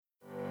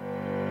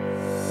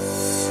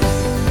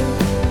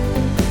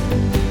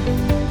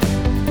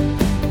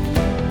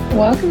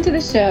Welcome to the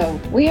show.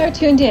 We are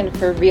tuned in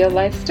for real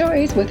life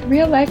stories with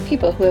real life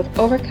people who have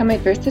overcome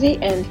adversity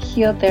and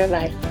healed their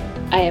life.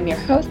 I am your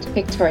host,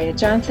 Victoria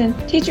Johnson,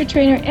 teacher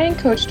trainer and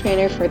coach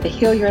trainer for the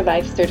Heal Your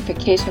Life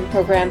certification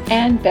program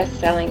and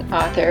best-selling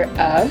author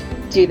of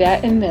Do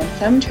That and Then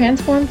Some: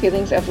 Transform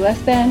Feelings of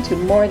Less Than to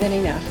More Than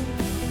Enough.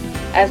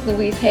 As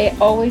Louise Hay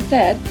always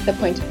said, the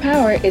point of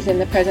power is in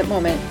the present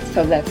moment,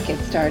 so let's get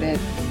started.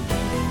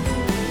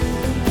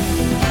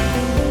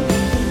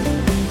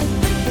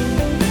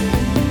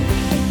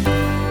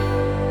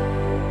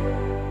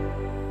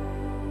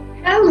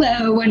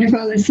 Hello,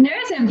 wonderful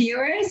listeners and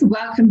viewers.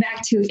 Welcome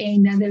back to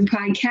another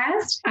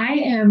podcast. I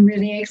am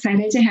really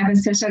excited to have a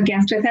special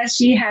guest with us.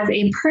 She has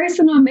a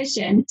personal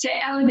mission to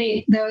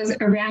elevate those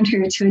around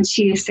her to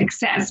achieve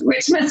success,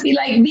 which must be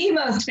like the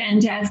most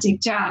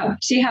fantastic job.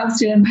 She helps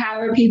to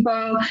empower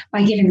people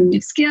by giving them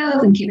new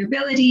skills and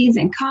capabilities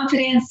and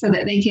confidence so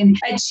that they can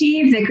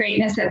achieve the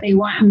greatness that they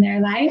want in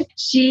their life.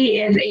 She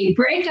is a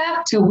break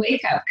up to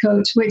wake up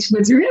coach, which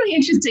was really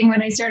interesting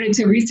when I started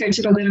to research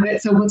it a little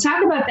bit. So we'll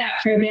talk about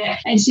that for a bit.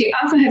 And she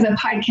also has a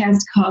podcast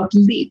called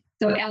Leap.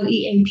 So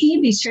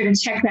LEAP, be sure to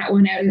check that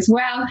one out as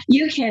well.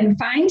 You can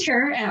find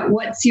her at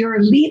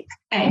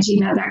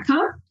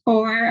whatsyourleap@gmail.com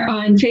or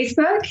on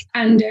Facebook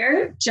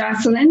under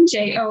Jocelyn,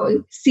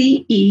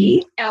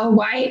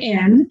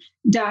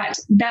 JOCELYN.Bellows,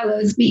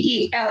 BELLOWS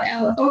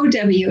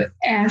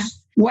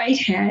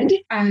Whitehead.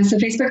 So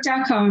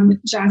Facebook.com,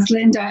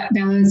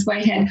 Jocelyn.Bellows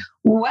Whitehead.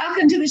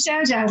 Welcome to the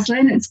show,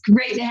 Jocelyn. It's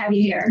great to have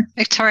you here.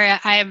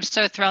 Victoria, I am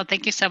so thrilled.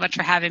 Thank you so much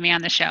for having me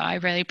on the show. I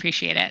really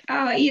appreciate it.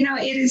 Oh,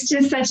 it is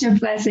just such a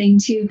blessing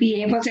to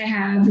be able to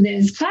have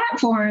this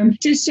platform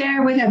to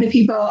share with other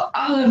people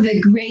all of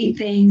the great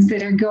things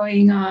that are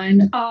going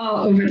on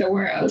all over the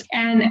world.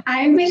 And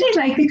I really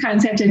like the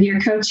concept of your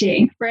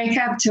coaching, break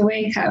up to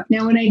wake up.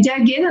 Now, when I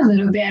dug in a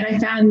little bit, I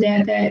found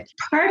that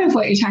part of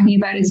what you're talking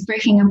about is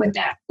breaking up with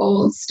that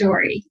old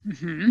story.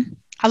 Mm-hmm.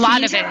 A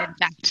lot of it, in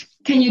fact.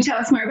 Can you tell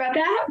us more about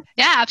that?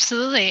 Yeah,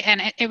 absolutely.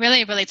 And it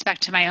really relates back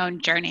to my own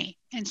journey.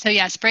 And so,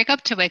 yes, break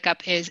up to wake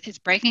up is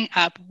breaking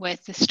up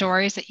with the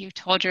stories that you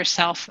told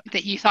yourself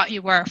that you thought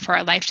you were for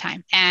a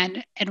lifetime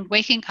and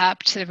waking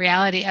up to the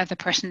reality of the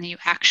person that you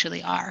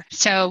actually are.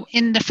 So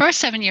in the first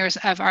 7 years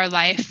of our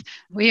life,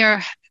 we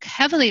are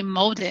heavily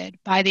molded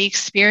by the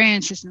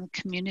experiences in the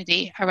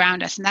community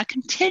around us. And that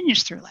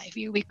continues through life.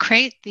 We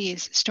create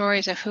these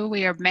stories of who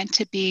we are meant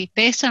to be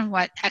based on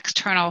what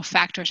external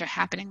factors are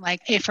happening.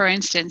 Like if, for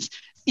instance,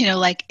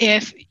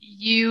 if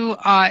you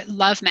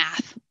love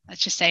math,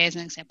 let's just say as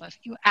an example, if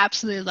you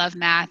absolutely love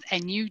math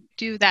and you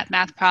do that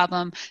math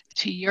problem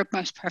to your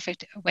most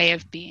perfect way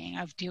of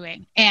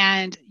doing,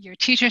 and your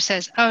teacher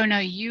says, oh no,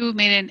 you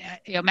made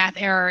a math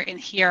error in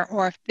here,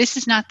 or this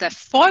is not the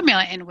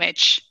formula in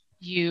which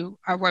you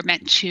were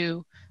meant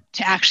to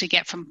actually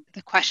get from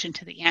the question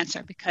to the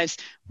answer, because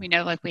we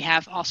know we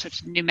have all sorts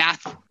of new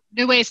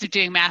ways of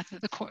doing math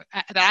that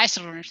I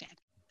still don't understand.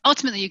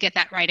 Ultimately, you get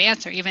that right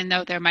answer, even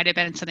though there might have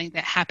been something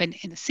that happened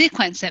in the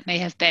sequence that may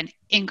have been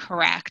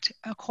incorrect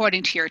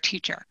according to your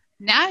teacher.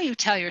 Now you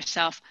tell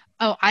yourself,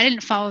 oh, I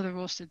didn't follow the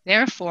rules, so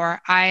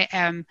therefore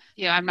I'm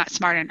not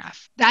smart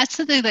enough. That's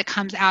something that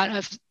comes out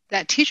of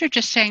that teacher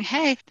just saying,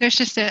 hey, there's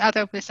just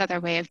this other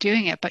way of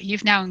doing it. But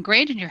you've now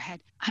ingrained in your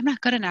head, I'm not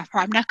good enough, or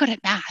I'm not good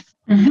at math.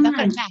 Mm-hmm. I'm not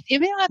good at math.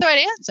 Even if you don't have the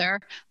right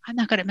answer, I'm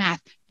not good at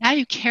math. Now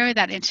you carry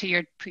that into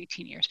your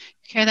preteen years.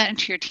 You carry that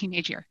into your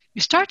teenage year.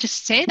 You start to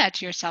say that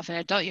to yourself in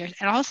adult years,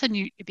 and all of a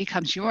sudden it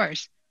becomes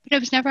yours. But it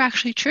was never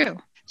actually true.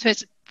 So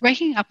it's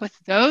breaking up with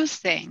those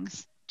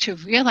things to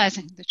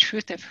realizing the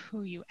truth of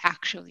who you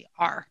actually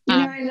are.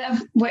 I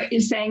love what you're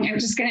saying. I'm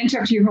just going to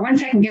interrupt you for 1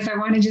 second because I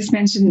want to just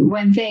mention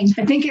one thing.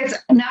 I think it's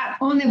not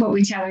only what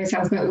we tell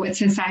ourselves, but what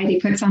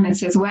society puts on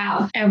us as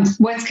well. And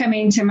what's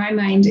coming to my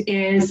mind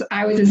is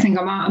I was a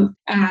single mom,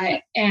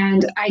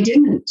 and I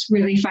didn't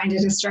really find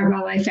it a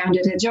struggle. I found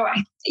it a joy.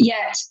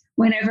 Yet,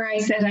 whenever I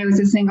said I was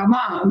a single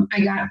mom,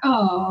 I got,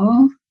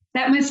 oh,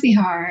 that must be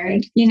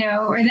hard,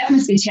 or that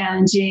must be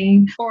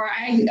challenging. Or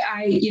I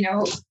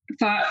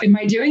thought, am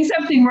I doing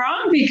something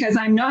wrong because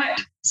I'm not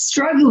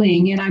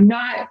struggling and I'm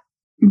not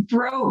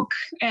broke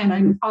and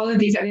I'm all of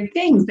these other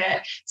things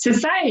that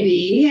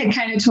society had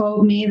kind of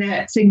told me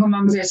that single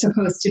moms are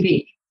supposed to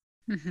be.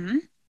 Mm-hmm.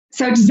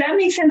 So does that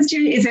make sense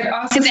to you? Is it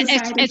also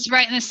society? It's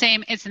right in the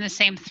same. It's in the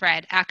same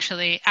thread,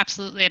 actually,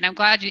 absolutely. And I'm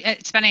glad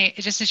it's funny.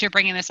 Just as you're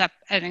bringing this up,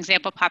 an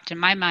example popped in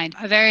my mind.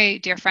 A very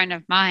dear friend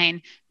of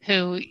mine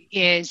who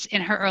is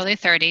in her early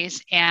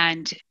 30s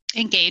and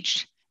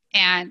engaged,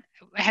 and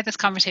I had this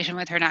conversation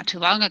with her not too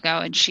long ago,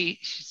 and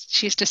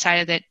she's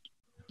decided that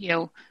she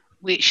doesn't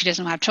want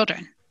to have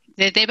children.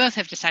 They both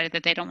have decided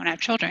that they don't want to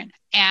have children.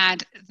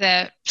 And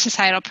the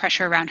societal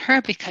pressure around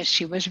her, because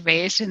she was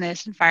raised in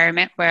this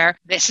environment where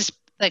this is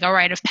like a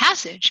rite of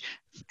passage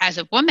as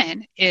a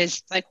woman,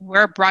 is like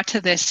we're brought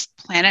to this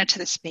planet, to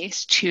this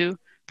space to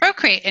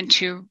procreate and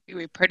to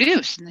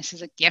reproduce. And this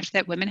is a gift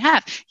that women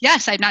have.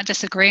 Yes, I'm not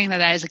disagreeing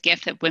that is a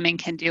gift that women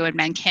can do and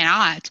men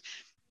cannot.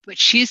 what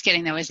she's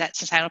getting though is that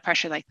societal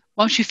pressure, like,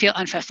 won't you feel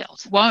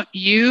unfulfilled? Won't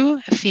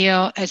you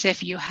feel as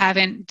if you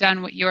haven't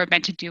done what you were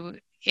meant to do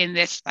in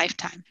this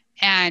lifetime?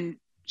 And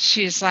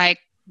she's like,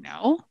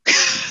 no,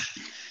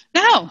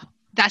 no,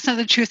 that's not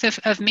the truth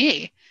of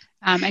me.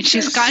 And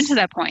she's gotten to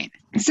that point.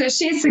 So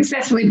she's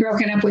successfully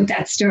broken up with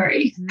that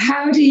story.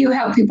 How do you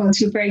help people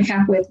to break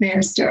up with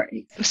their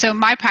story? So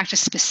my practice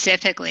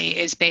specifically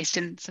is based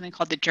in something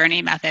called the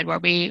Journey Method, where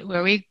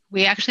we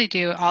actually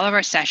do all of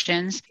our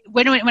sessions.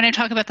 When I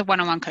talk about the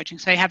one-on-one coaching,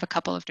 so I have a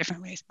couple of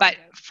different ways. But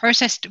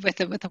first, with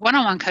the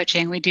one-on-one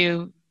coaching, we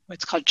do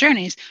what's called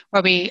journeys,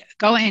 where we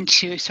go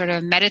into sort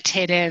of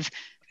meditative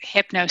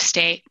hypno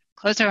state,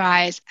 close their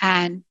eyes,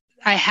 and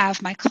I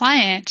have my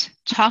client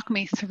talk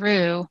me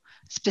through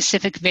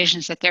specific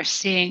visions that they're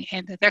seeing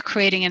and that they're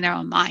creating in their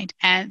own mind.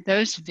 And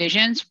those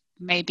visions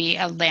may be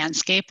a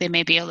landscape, they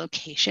may be a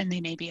location, they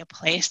may be a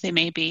place, they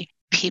may be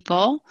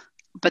people,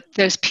 but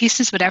those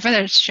pieces, whatever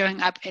that's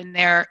showing up in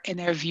their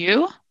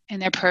view,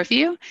 in their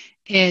purview,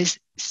 is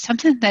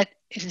something that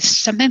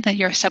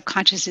your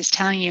subconscious is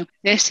telling you.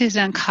 This is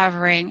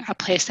uncovering a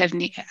place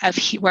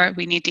where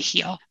we need to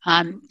heal.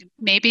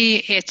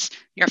 Maybe it's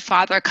your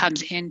father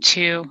comes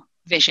into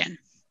vision,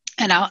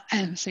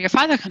 and so your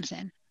father comes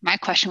in. My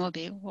question will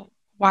be, well,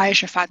 why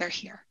is your father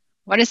here?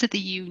 What is it that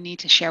you need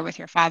to share with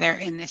your father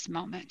in this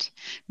moment?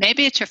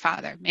 Maybe it's your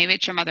father, maybe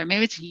it's your mother,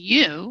 maybe it's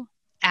you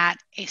at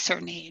a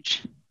certain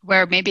age,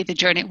 where maybe the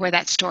journey, where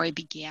that story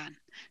began.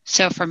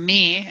 So for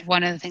me,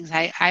 one of the things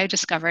I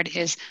discovered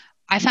is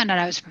I found out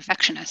I was a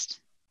perfectionist.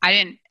 I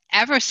didn't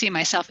ever see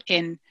myself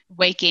in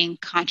waking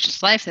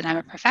conscious life that I'm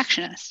a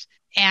perfectionist.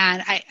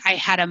 And I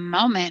had a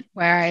moment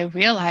where I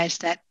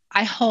realized that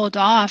I hold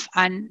off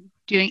on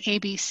doing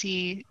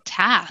ABC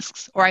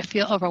tasks, or I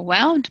feel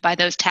overwhelmed by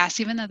those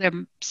tasks, even though they're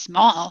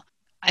small.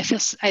 I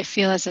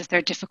feel as if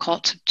they're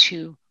difficult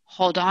to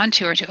hold on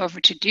to or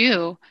to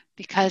do,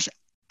 because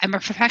I'm a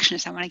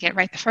perfectionist. I want to get it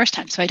right the first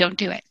time, so I don't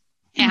do it.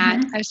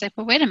 And I was like,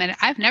 well, wait a minute.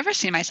 I've never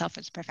seen myself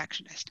as a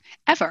perfectionist,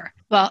 ever.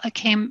 Well, it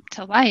came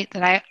to light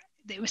that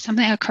it was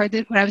something that occurred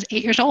when I was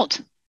 8 years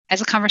old,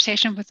 as a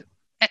conversation with,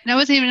 and I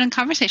wasn't even in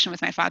conversation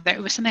with my father.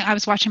 It was something I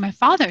was watching my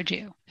father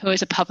do, who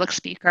is a public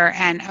speaker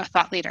and a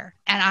thought leader.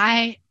 And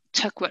I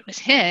took what was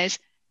his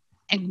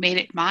and made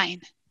it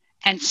mine.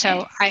 And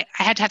so I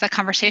had to have that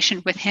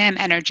conversation with him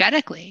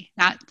energetically,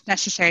 not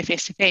necessarily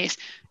face to face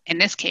in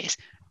this case,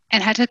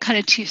 and had to kind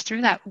of tease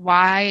through that.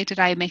 Why did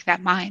I make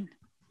that mine?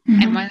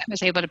 And when I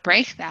was able to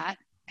break that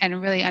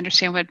and really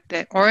understand what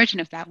the origin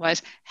of that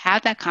was,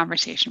 have that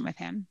conversation with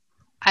him,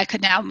 I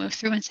could now move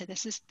through and say,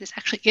 this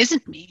actually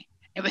isn't me.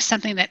 It was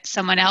something that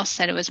someone else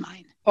said it was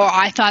mine, or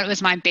I thought it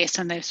was mine based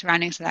on the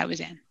surroundings that I was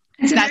in.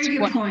 That's a very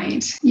good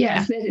point.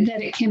 Yes,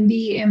 that it can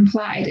be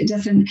implied.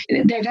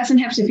 There doesn't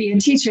have to be a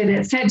teacher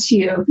that said to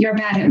you, you're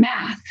bad at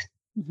math,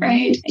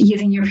 right?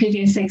 Using your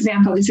previous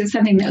example, this is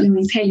something that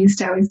Louise Hay used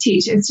to always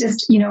teach. It's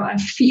just, a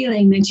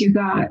feeling that you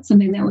got,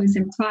 something that was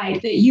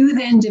implied, that you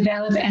then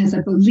develop as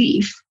a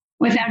belief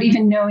without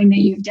even knowing that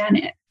you've done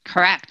it.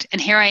 Correct. And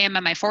here I am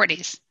in my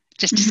 40s,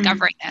 just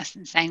discovering this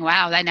and saying,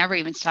 wow, I never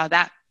even saw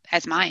that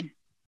as mine,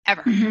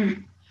 ever.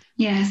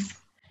 Yes.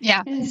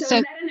 Yeah. And so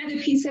is that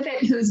another piece of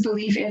it? Whose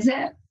belief is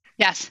it?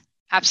 Yes,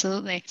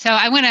 absolutely. So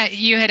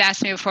you had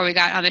asked me before we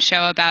got on the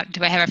show about,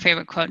 do I have a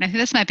favorite quote? And I think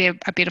this might be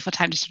a beautiful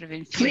time to sort of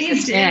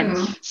infuse this in.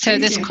 So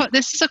this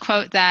is a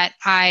quote that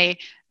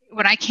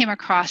when I came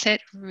across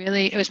it,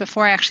 really, it was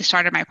before I actually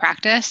started my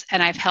practice,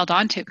 and I've held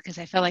on to it because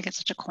I feel like it's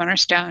such a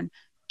cornerstone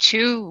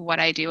to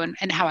what I do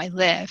and how I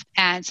live.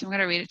 And so I'm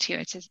going to read it to you.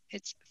 It says,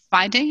 it's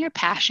finding your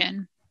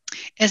passion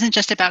isn't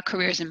just about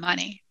careers and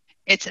money.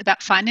 It's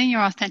about finding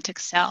your authentic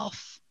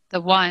self, the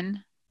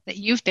one that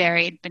you've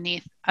buried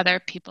beneath other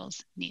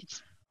people's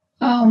needs.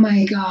 Oh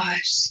my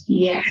gosh.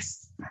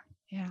 Yes.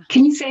 Yeah.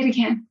 Can you say it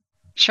again?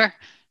 Sure.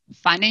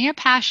 Finding your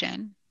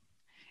passion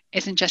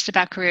isn't just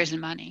about careers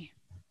and money.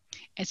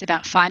 It's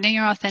about finding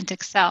your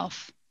authentic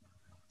self,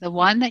 the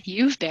one that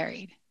you've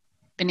buried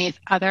beneath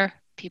other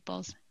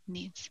people's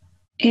needs.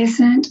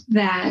 Isn't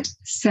that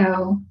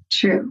so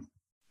true?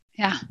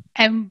 Yeah.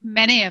 And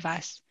many of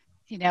us,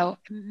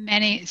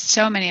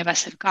 so many of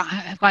us have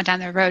gone down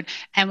the road,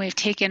 and we've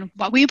taken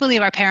what we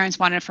believe our parents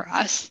wanted for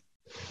us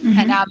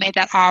and now made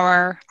that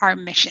our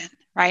mission,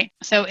 right?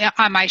 So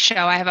on my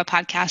show, I have a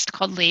podcast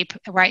called Leap,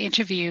 where I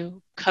interview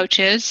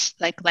coaches,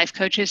 like life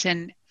coaches,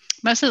 and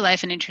mostly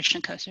life and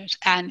nutrition coaches,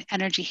 and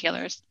energy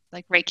healers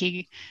like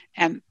Reiki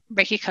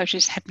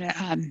coaches,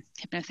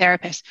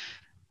 hypnotherapists,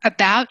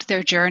 about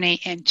their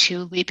journey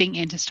into leaping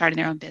into starting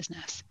their own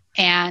business.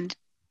 And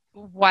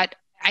what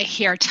I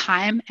hear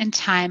time and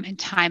time and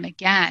time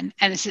again,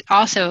 and this is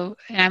also,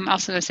 and I'm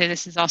also going to say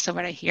this is also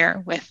what I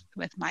hear with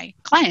my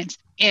clients,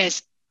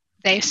 is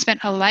they've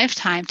spent a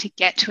lifetime to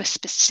get to a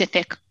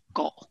specific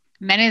goal.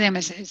 Many of them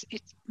it's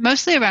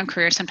mostly around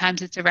career.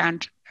 Sometimes it's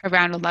around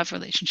a love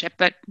relationship,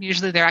 but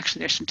usually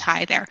there's some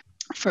tie there.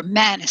 For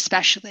men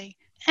especially,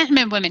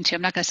 and women too.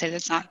 I'm not going to say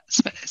that's not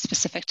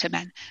specific to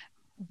men.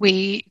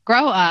 We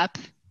grow up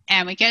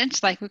And we get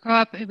into we grow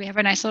up, we have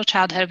a nice little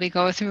childhood, we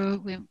go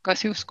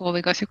through school,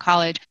 we go through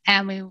college,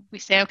 and we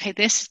say, okay,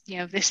 this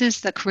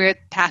is the career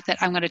path that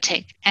I'm going to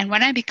take. And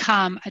when I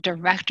become a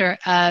director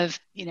of,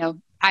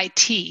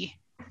 IT,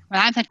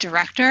 when I'm the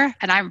director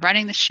and I'm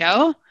running the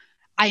show,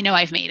 I know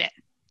I've made it.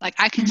 Like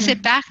I can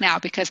sit back now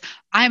because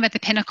I'm at the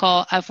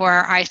pinnacle of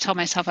where I told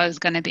myself I was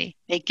going to be.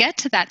 They get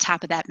to that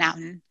top of that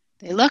mountain,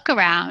 they look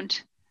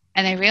around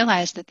and they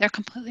realize that they're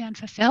completely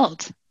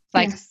unfulfilled.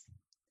 Like Yes.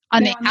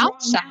 on They're the on the wrong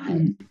outside,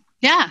 mountain.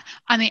 yeah,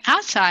 on the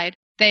outside,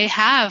 they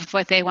have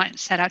what they want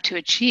set out to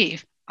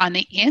achieve. On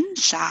the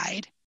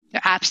inside,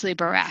 they're absolutely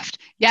bereft.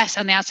 Yes,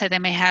 on the outside, they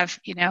may have,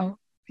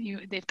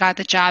 they've got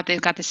the job,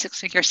 they've got the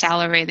six-figure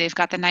salary, they've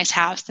got the nice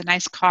house, the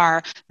nice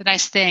car, the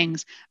nice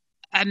things,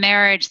 a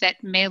marriage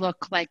that may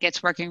look like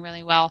it's working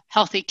really well,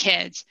 healthy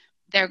kids.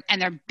 They're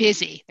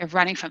busy. They're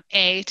running from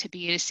A to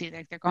B to C.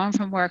 They're going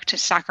from work to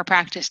soccer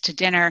practice to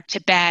dinner to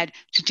bed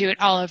to do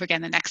it all over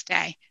again the next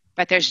day.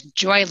 But there's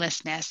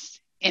joylessness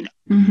in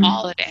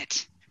all of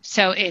it.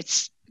 So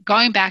it's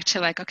going back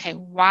to okay,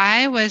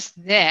 why was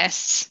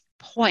this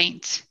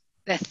point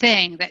the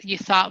thing that you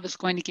thought was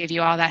going to give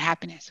you all that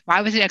happiness?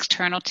 Why was it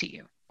external to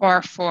you?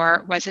 Or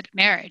was it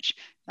marriage?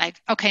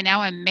 Okay,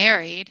 now I'm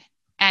married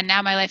and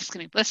now my life is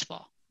going to be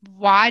blissful.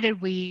 Why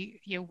did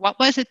what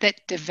was it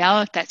that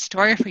developed that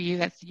story for you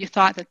that you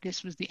thought that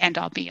this was the end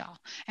all be all?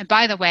 And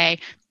by the way,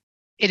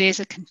 it is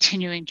a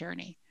continuing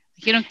journey.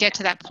 You don't get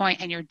to that point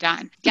and you're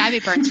done. Gabby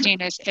Bernstein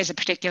is a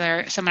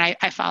particular someone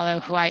I follow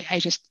who I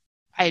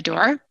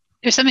adore.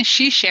 There's something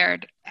she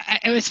shared.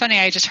 It was funny.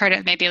 I just heard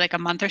it maybe a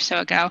month or so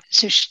ago.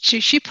 So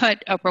she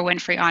put Oprah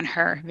Winfrey on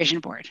her vision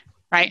board,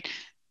 right?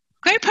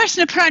 Great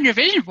person to put on your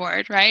vision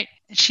board, right?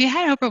 She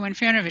had Oprah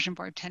Winfrey on her vision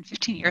board 10,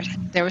 15 years.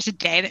 There was a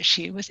day that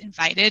she was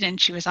invited and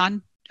she was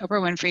on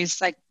Oprah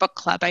Winfrey's book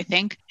club, I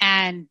think.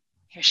 And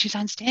here she's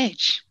on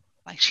stage.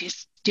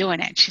 She's doing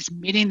it. She's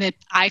meeting the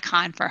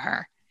icon for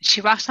her. She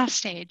walks off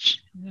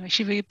stage.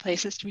 She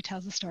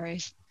retells the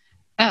stories.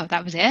 Oh,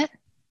 that was it?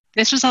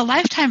 This was a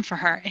lifetime for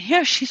her. And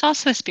here she's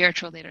also a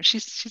spiritual leader.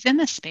 She's in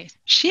this space.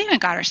 She even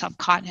got herself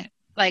caught in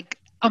it.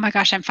 Oh my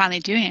gosh, I'm finally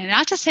doing it. And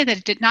not to say that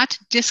it did not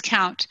to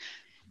discount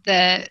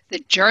the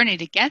journey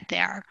to get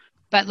there,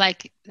 but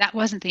that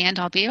wasn't the end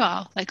all be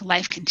all.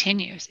 Life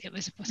continues. It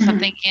was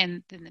something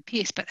in the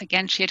piece. But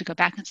again, she had to go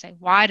back and say,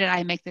 why did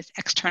I make this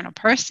external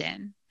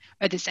person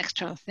or this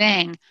external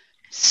thing?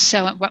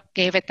 So what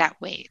gave it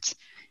that weight?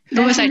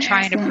 Who was I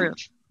trying to prove?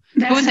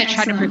 Who was I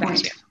trying to prove that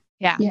to?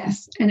 Yeah.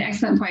 Yes, an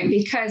excellent point,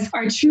 because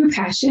our true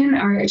passion,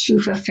 our true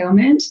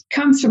fulfillment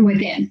comes from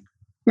within,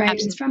 right?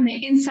 Absolutely. It's from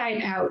the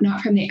inside out,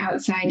 not from the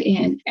outside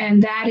in.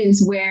 And that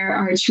is where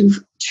our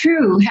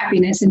true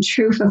happiness and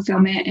true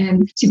fulfillment,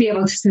 and to be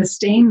able to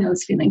sustain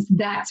those feelings,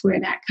 that's where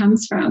that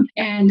comes from.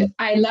 And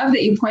I love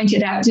that you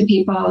pointed out to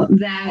people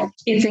that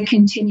it's a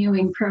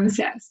continuing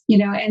process,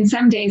 and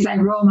some days I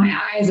roll my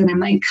eyes and I'm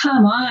like,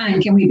 come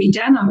on, can we be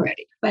done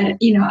already? But,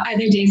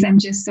 other days I'm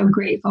just so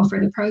grateful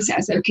for the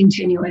process of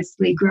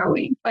continuously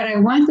growing. But I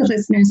want the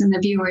listeners and the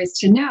viewers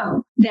to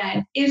know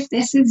that if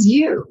this is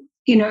you,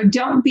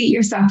 don't beat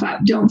yourself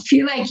up. Don't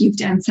feel like you've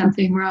done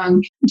something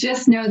wrong.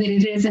 Just know that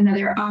it is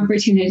another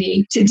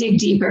opportunity to dig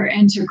deeper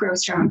and to grow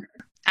stronger.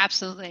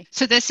 Absolutely.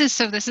 So this is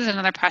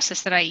another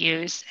process that I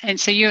use. And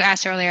so you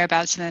asked earlier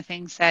about some of the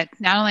things that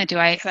not only do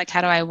I how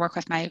do I work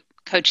with my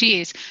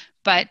coachees,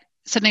 but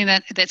something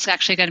that's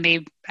actually going to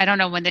be, I don't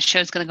know when this show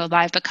is going to go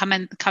live, but come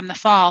the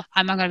fall,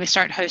 I'm going to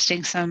start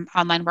hosting some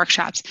online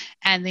workshops.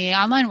 And the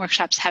online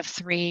workshops have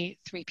three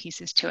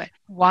pieces to it.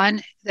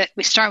 One, that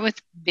we start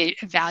with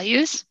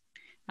values.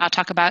 I'll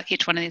talk about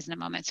each one of these in a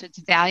moment. So it's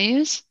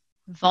values,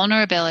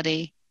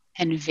 vulnerability,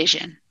 and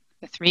vision,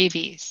 the 3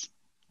 V's.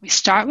 We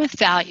start with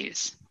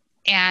values.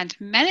 And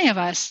many of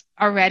us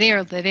already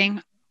are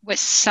living with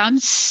some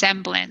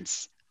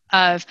semblance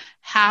of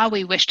how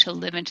we wish to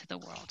live into the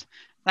world.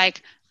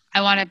 I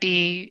want to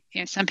be,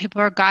 some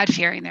people are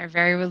God-fearing. They're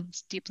very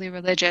deeply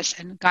religious,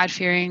 and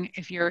God-fearing,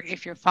 if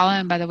you're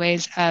following by the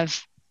ways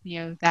of,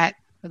 that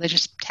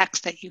religious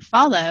text that you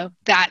follow,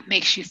 that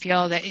makes you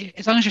feel that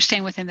as long as you're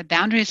staying within the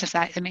boundaries of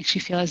that, it makes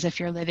you feel as if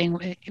you're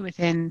living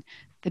within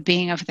the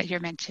being of that you're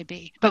meant to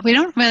be. But we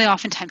don't really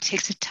oftentimes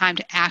take the time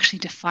to actually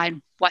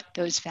define what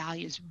those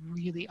values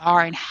really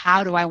are and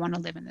how do I want to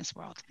live in this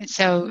world. And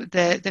so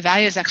the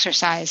values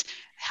exercise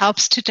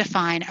helps to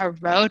define a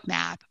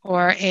roadmap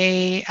or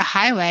a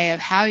highway of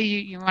how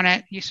you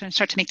sort of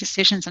start to make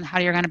decisions on how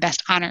you're going to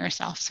best honor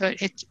yourself. So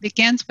it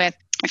begins with,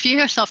 if you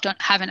yourself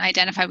haven't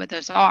identified what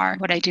those are,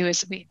 what I do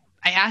is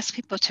I ask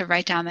people to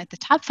write down the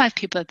top 5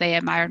 people that they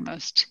admire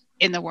most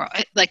in the world,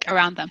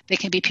 around them. They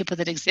can be people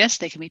that exist.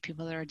 They can be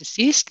people that are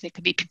deceased. They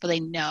could be people they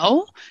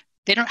know.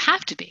 They don't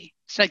have to be.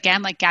 So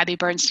again, Gabby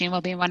Bernstein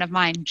will be one of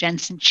mine. Jen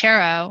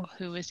Sincero,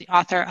 who is the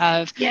author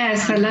of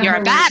Yes, I love You're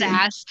her a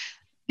Badass,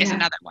 is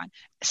another one.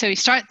 So you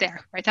start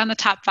there, write down the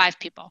top 5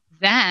 people.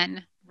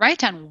 Then write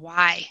down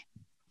why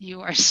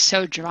you are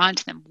so drawn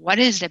to them. What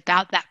is it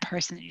about that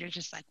person that you're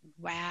just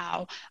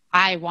wow,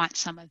 I want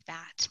some of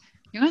that?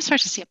 You're going to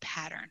start to see a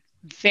pattern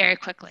very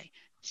quickly.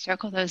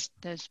 Circle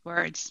those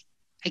words.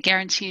 I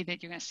guarantee you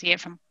that you're going to see it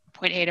from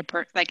point A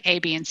to like A,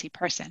 B, and C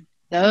person.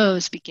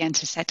 Those begin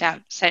to set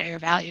your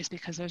values,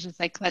 because those are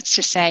like, let's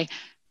just say,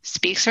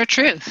 speaks her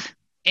truth,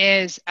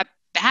 is a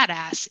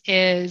badass,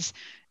 is,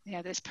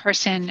 this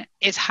person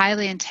is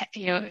highly,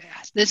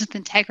 lives with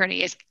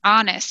integrity, is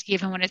honest,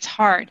 even when it's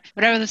hard,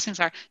 whatever those things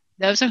are.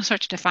 Those are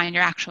start to define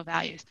your actual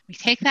values. We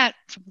take that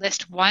from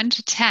list 1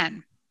 to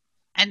 10,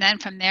 and then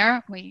from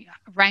there we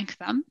rank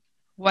them.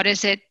 What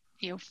is it,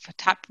 for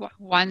top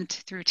 1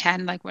 through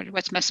 10, like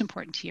what's most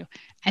important to you?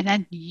 And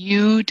then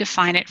you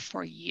define it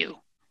for you.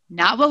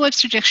 Not what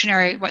Webster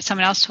Dictionary, what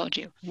someone else told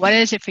you. What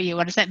is it for you?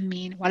 What does that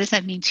mean? What does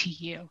that mean to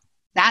you?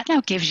 That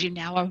now gives you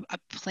now a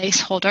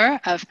placeholder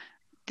of,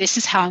 this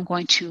is how I'm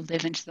going to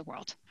live into the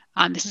world.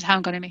 This is how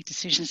I'm going to make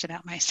decisions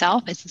about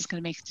myself. This is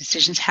going to make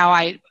decisions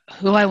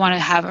who I want to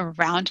have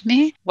around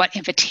me, what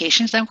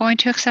invitations I'm going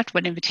to accept,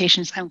 what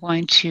invitations I'm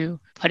going to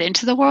put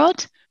into the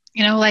world.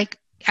 Like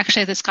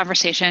actually this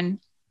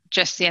conversation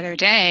just the other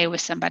day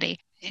with somebody,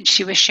 and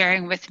she was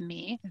sharing with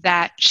me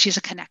that she's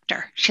a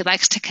connector. She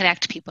likes to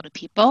connect people to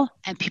people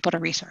and people to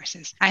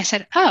resources. I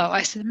said,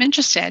 I'm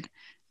interested.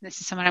 This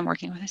is someone I'm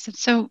working with. I said,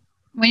 so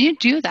when you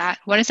do that,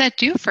 what does that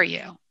do for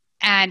you?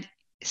 And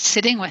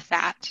sitting with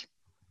that,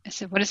 I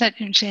said, what does that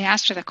do? And she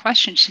asked her the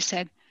question. She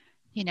said,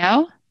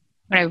 when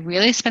I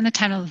really spend the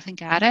time to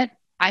think at it,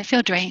 I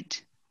feel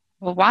drained.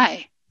 Well,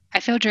 why?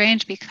 I feel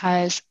drained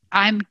because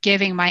I'm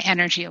giving my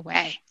energy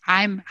away.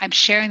 I'm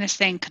sharing this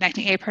thing,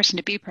 connecting A person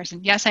to B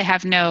person. Yes, I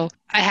have no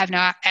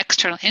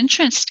external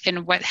interest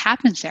in what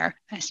happens there.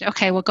 I said,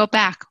 okay, well, go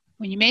back.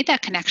 When you made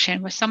that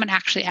connection, was someone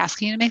actually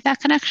asking you to make that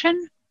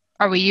connection?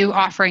 Or were you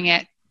offering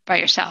it by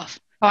yourself?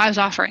 Oh, I was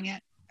offering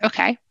it.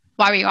 Okay.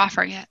 Why were you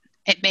offering it?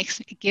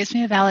 It gives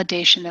me a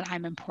validation that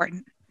I'm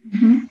important.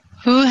 Mm-hmm.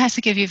 Who has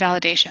to give you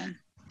validation?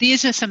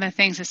 These are some of the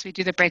things as we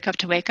do the break up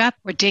to wake up,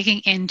 we're digging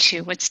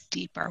into what's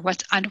deeper,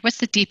 what's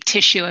the deep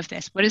tissue of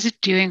this? What is it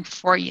doing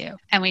for you?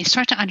 And when you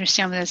start to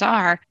understand what those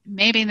are,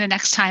 maybe the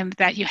next time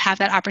that you have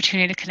that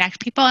opportunity to connect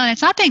people, and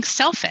it's not being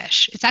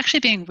selfish, it's actually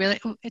being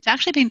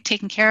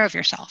taking care of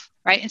yourself,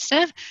 right?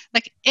 Instead of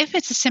like, if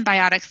it's a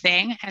symbiotic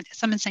thing and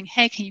someone's saying,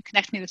 hey, can you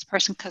connect me to this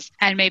person?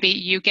 And maybe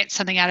you get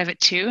something out of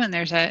it too, and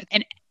there's an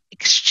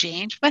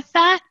exchange with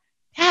that.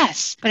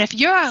 Yes. But if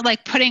you're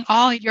like putting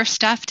all your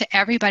stuff to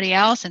everybody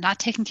else and not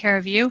taking care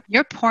of you,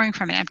 you're pouring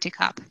from an empty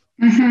cup.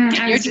 Mm-hmm.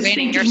 And you're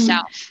draining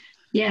yourself.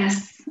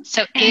 Yes.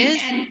 So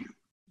is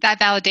that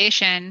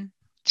validation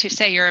to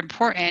say you're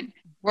important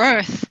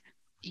worth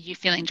you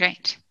feeling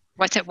drained?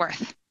 What's it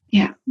worth?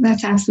 Yeah,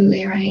 that's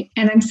absolutely right.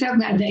 And I'm so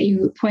glad that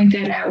you point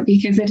that out,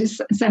 because it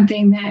is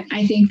something that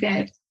I think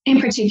that in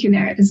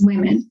particular as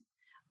women,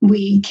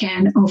 we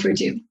can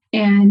overdo.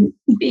 And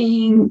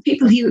being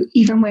people who,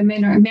 even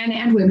women or men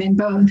and women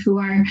both, who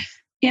are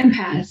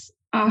empaths,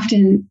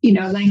 often,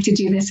 like to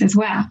do this as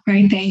well,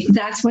 right?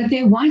 That's what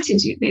they want to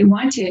do. They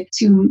want to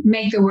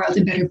make the world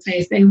a better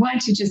place. They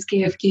want to just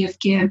give.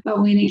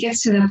 But when it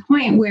gets to the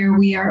point where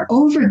we are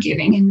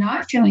overgiving and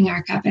not filling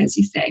our cup, as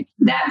you say,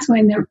 that's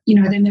when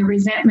then the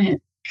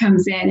resentment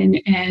comes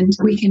in, and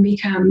we can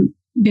become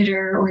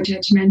bitter or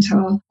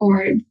judgmental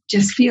or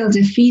just feel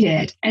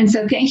defeated. And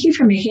so thank you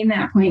for making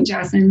that point,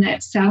 Jocelyn,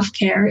 that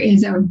self-care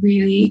is a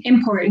really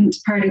important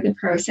part of the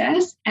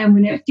process. And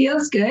when it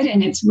feels good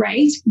and it's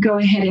right, go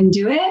ahead and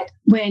do it.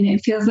 When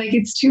it feels like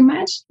it's too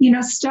much,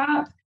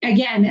 stop.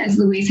 Again, as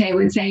Louise Hay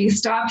would say,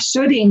 stop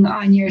shoulding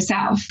on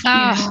yourself.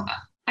 I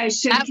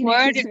should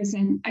connect this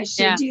person. I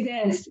should do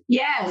this.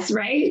 Yes,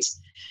 right?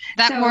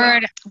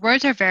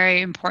 Words are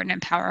very important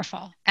and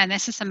powerful. And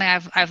this is something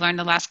I've learned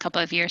the last couple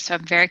of years. So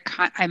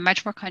I'm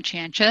much more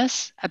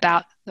conscientious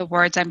about the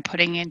words I'm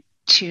putting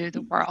into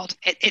the world.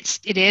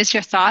 It is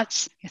your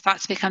thoughts. Your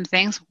thoughts become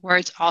things.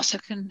 Words also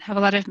can have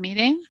a lot of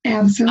meaning.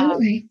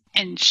 Absolutely.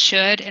 And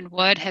should and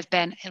would have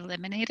been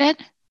eliminated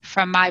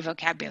from my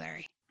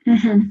vocabulary.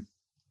 Mm-hmm.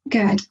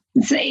 Good.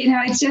 So,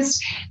 it's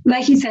just,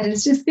 like you said,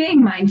 it's just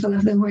being mindful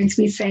of the words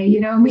we say,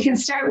 and we can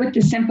start with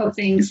the simple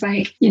things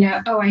like,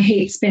 I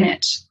hate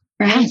spinach,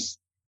 right?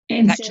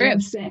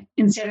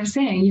 Instead of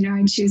saying,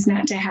 I choose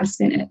not to have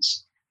spinach,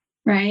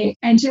 right?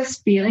 And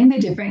just feeling the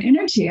different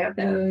energy of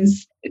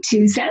those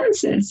two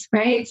sentences,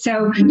 right?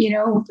 So,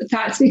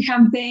 thoughts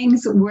become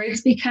things,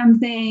 words become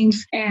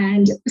things,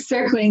 and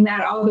circling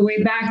that all the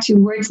way back to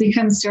words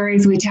become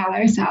stories we tell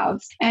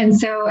ourselves. And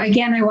so,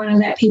 again, I want to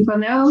let people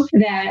know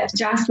that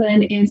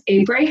Jocelyn is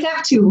a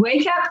breakup to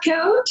wake up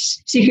coach.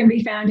 She can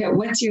be found at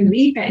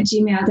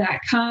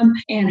whatsyourleap@gmail.com.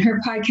 And her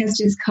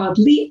podcast is called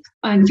Leap.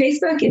 On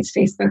Facebook, it's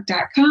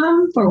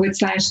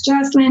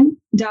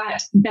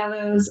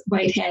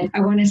facebook.com/Jocelyn.Bellows-Whitehead.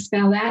 I want to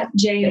spell that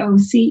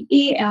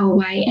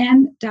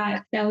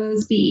JOCELYN.Bellows,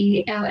 BELLOWS,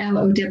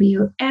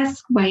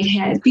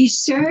 Whitehead. Be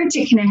sure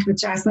to connect with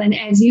Jocelyn.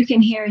 As you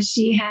can hear,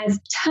 she has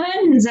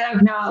tons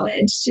of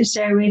knowledge to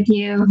share with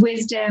you,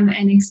 wisdom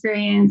and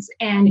experience,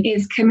 and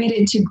is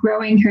committed to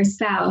growing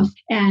herself.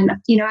 And,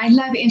 I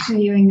love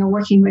interviewing and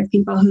working with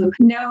people who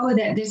know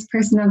that this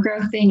personal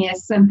growth thing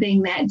is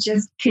something that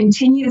just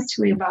continues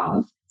to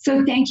evolve.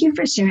 So thank you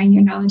for sharing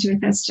your knowledge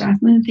with us,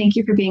 Jocelyn. Thank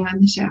you for being on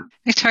the show.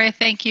 Victoria,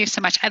 thank you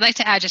so much. I'd like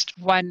to add just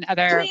one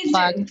other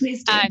plug.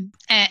 Please do.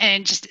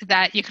 And just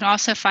that you can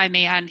also find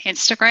me on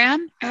Instagram.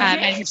 Okay.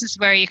 And this is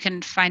where you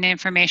can find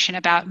information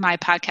about my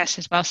podcast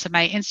as well. So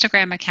my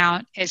Instagram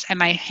account and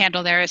my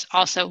handle there is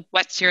also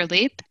What's Your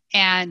Leap?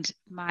 And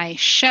my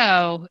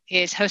show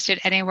is hosted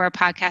anywhere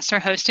podcasts are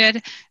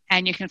hosted.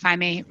 And you can find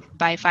me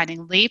by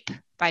finding Leap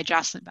by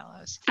Jocelyn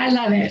Bellows. I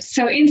love it.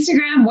 So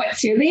Instagram,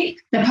 What's Your Leap?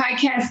 The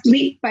podcast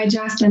Leap by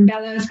Jocelyn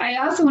Bellows. I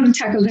also want to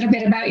talk a little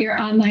bit about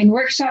your online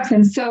workshops.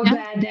 I'm so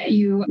glad that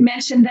you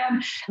mentioned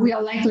them.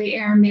 We'll likely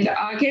air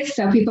mid-August,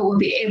 so people will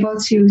be able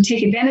to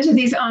take advantage of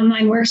these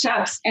online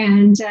workshops,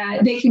 and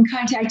they can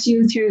contact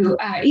you through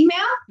email.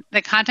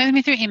 They contact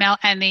me through email,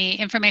 and the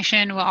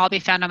information will all be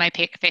found on my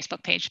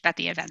Facebook page about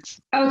the events.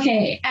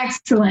 Okay,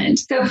 excellent.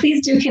 So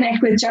please do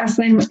connect with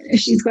Jocelyn.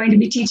 She's going to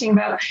be teaching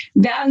about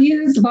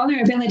values,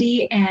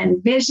 vulnerability,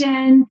 and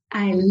vision.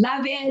 I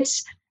love it.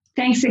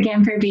 Thanks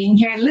again for being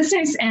here.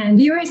 Listeners and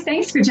viewers,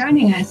 thanks for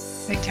joining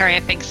us. Victoria,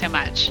 thanks so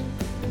much.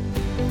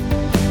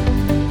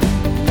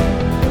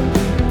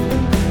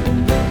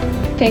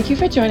 Thank you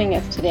for joining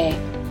us today.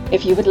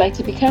 If you would like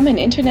to become an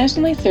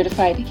internationally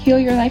certified Heal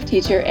Your Life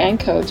teacher and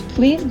coach,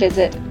 please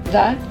visit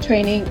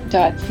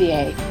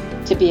thetraining.ca.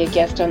 To be a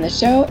guest on the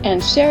show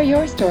and share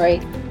your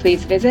story,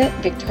 please visit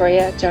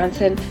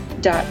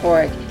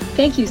victoriajohnson.org.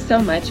 Thank you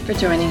so much for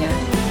joining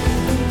us.